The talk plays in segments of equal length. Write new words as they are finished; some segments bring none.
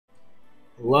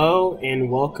Hello and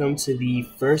welcome to the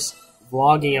first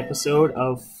vlogging episode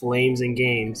of Flames and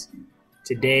Games.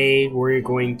 Today we're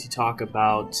going to talk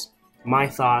about my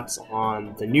thoughts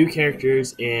on the new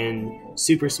characters in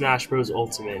Super Smash Bros.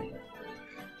 Ultimate.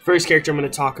 First character I'm going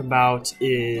to talk about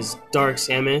is Dark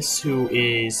Samus, who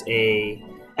is a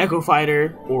Echo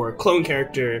Fighter or clone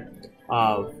character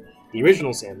of the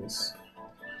original Samus.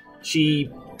 She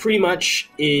pretty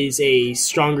much is a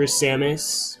stronger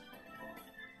Samus,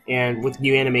 and with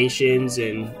new animations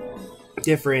and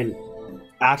different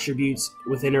attributes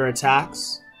within her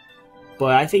attacks.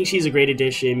 But I think she's a great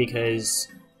addition because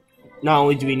not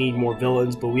only do we need more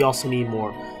villains, but we also need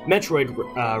more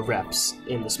Metroid reps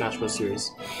in the Smash Bros.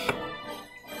 Series.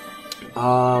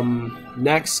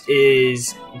 Next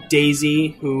is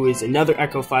Daisy, who is another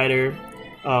Echo Fighter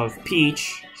of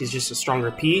Peach. She's just a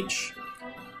stronger Peach.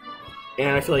 And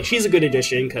I feel like she's a good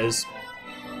addition because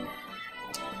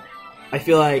I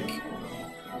feel like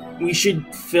we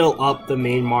should fill up the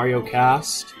main Mario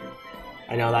cast.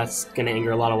 I know that's going to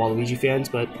anger a lot of Waluigi fans,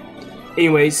 but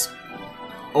anyways,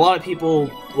 a lot of people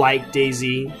like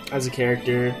Daisy as a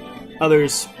character.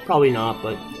 Others probably not,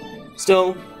 but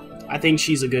still, I think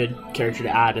she's a good character to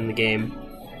add in the game.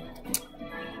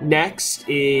 Next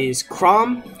is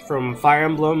Chrom from Fire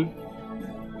Emblem,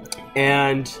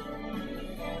 and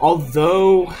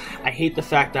although I hate the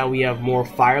fact that we have more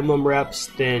Fire Emblem reps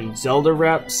than Zelda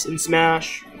reps in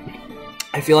Smash,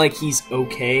 I feel like he's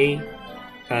okay,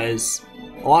 because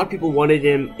a lot of people wanted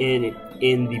him in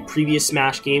the previous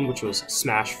Smash game, which was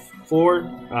Smash 4,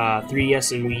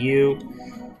 3DS and Wii U.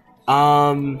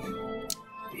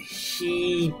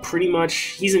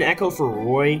 He's an Echo for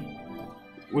Roy,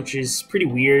 which is pretty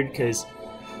weird, because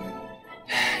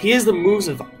he has the moves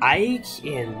of Ike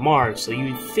and Marth, so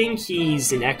you'd think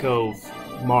he's an Echo of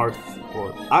Marth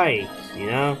or Ike, you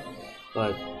know?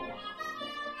 But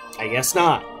I guess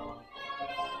not.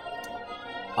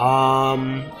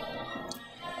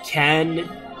 Ken,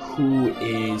 who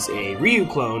is a Ryu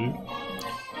clone,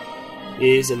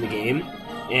 is in the game,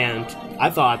 and I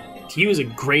thought he was a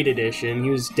great addition.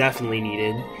 He was definitely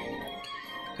needed,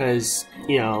 because,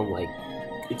 you know, like,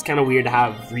 it's kind of weird to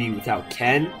have Ryu without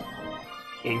Ken.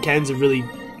 And Ken's a really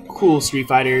cool Street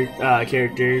Fighter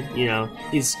character. You know,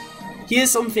 he has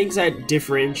some things that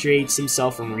differentiates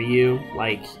himself from Ryu,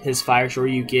 like his Fire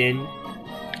Shoryuken.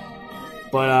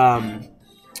 But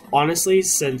honestly,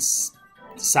 since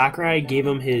Sakurai gave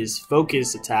him his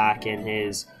focus attack and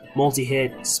his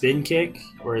multi-hit spin kick,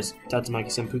 or his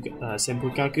Tatsumaki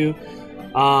Senpukaku,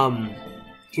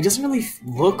 he doesn't really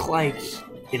look like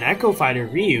an Echo Fighter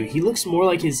Ryu. He looks more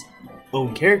like his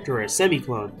own character, or a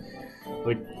semi-clone.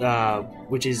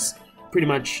 Which is pretty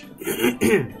much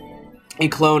a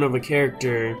clone of a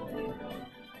character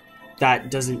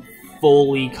that doesn't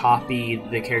fully copy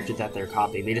the character that they're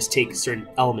copying. They just take certain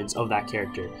elements of that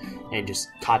character and just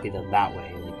copy them that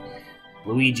way. Like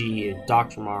Luigi and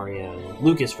Dr. Mario, and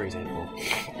Lucas, for example.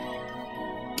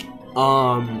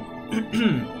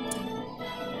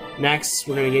 Next,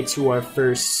 we're going to get to our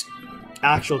first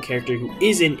actual character who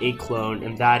isn't a clone,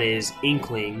 and that is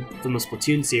Inkling from the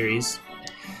Splatoon series.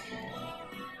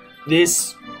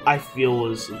 This, I feel,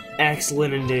 was an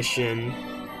excellent addition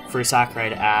for Sakurai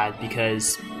to add,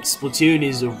 because Splatoon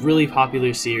is a really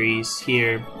popular series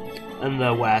here in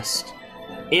the West,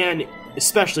 and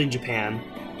especially in Japan.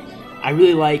 I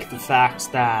really like the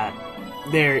fact that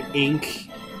their ink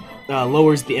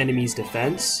lowers the enemy's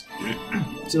defense,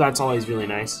 so that's always really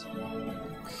nice.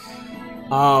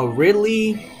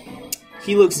 Ridley,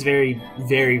 he looks very,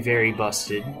 very, very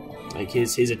busted. Like,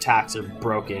 his attacks are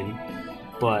broken.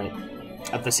 But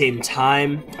at the same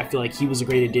time, I feel like he was a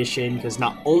great addition, because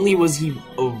not only was he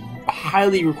a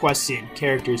highly requested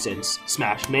character since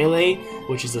Smash Melee,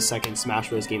 which is the second Smash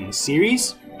Bros. Game in the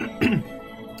series,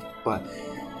 but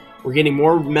we're getting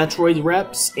more Metroid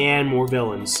reps and more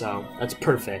villains, so that's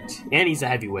perfect. And he's a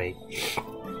heavyweight.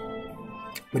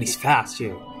 But he's fast,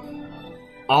 too.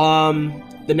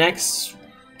 The next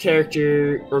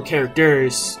character, or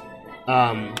characters,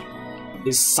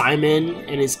 is Simon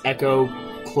and his Echo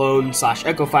clone /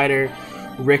 Echo Fighter,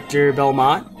 Richter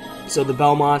Belmont. So the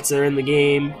Belmonts are in the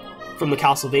game from the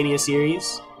Castlevania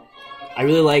series. I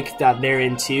really like that they're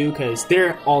in too, because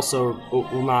they're also,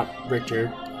 well, not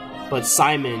Richter, but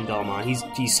Simon Belmont.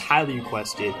 He's highly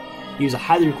requested. He was a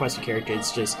highly requested character.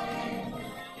 It's just,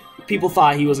 people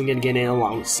thought he wasn't going to get in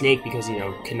along with Snake because, you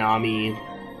know, Konami,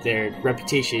 their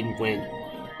reputation went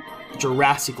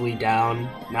drastically down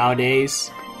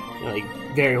nowadays. Like,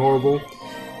 very horrible.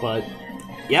 But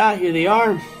yeah, here they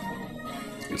are.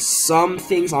 Some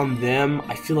things on them,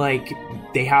 I feel like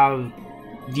they have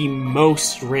the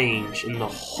most range in the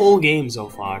whole game so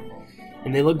far,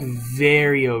 and they look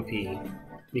very OP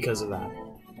because of that.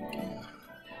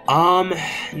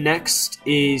 Next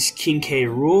is King K.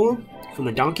 Rool from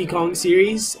the Donkey Kong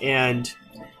series, and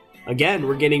again,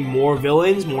 we're getting more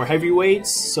villains, more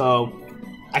heavyweights, so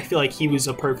I feel like he was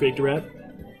a perfect rep.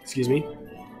 Excuse me.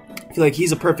 I feel like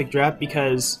he's a perfect rep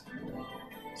because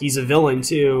he's a villain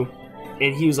too,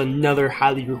 and he was another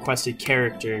highly requested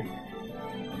character.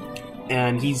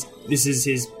 And this is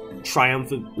his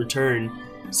triumphant return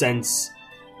since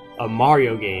a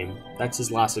Mario game. That's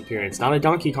his last appearance. Not a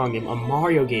Donkey Kong game, a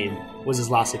Mario game was his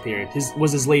last appearance.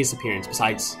 His latest appearance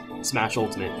besides Smash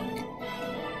Ultimate.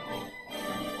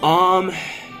 I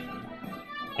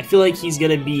feel like he's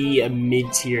gonna be a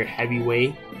mid-tier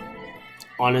heavyweight,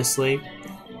 honestly.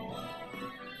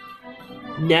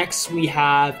 Next we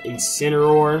have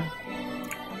Incineroar.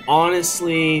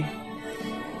 Honestly,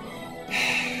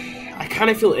 I kind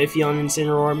of feel iffy on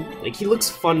Incineroar. Like, he looks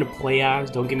fun to play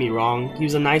as, don't get me wrong. He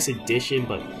was a nice addition,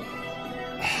 but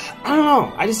I don't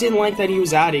know. I just didn't like that he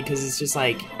was added because it's just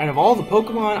like, out of all the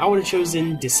Pokemon, I would have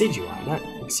chosen Decidueye, not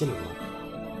Incineroar.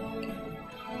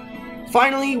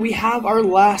 Finally, we have our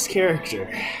last character.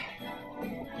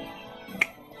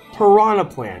 Piranha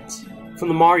Plant from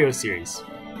the Mario series.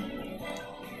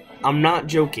 I'm not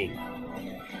joking.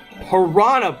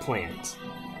 Piranha Plant.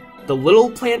 The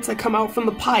little plants that come out from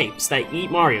the pipes that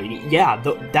eat Mario. Yeah,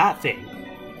 that thing.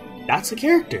 That's the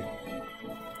character.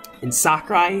 And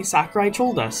Sakurai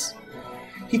told us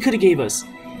he could have gave us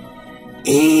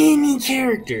any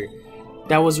character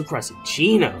that was requested.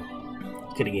 Gino.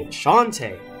 He could have gave us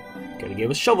Shantae. Could have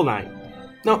gave us Shovel Knight.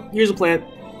 No, here's a plant.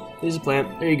 Here's a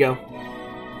plant. There you go.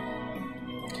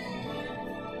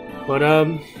 But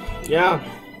yeah,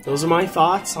 those are my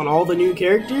thoughts on all the new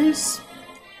characters.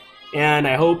 And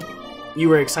I hope you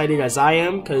were excited as I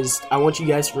am, because I want you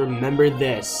guys to remember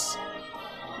this.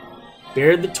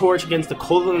 Bear the torch against the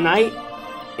cold of the night,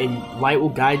 and light will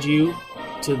guide you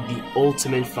to the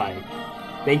ultimate fight.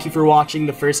 Thank you for watching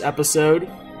the first episode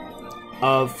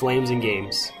of Flames and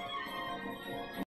Games.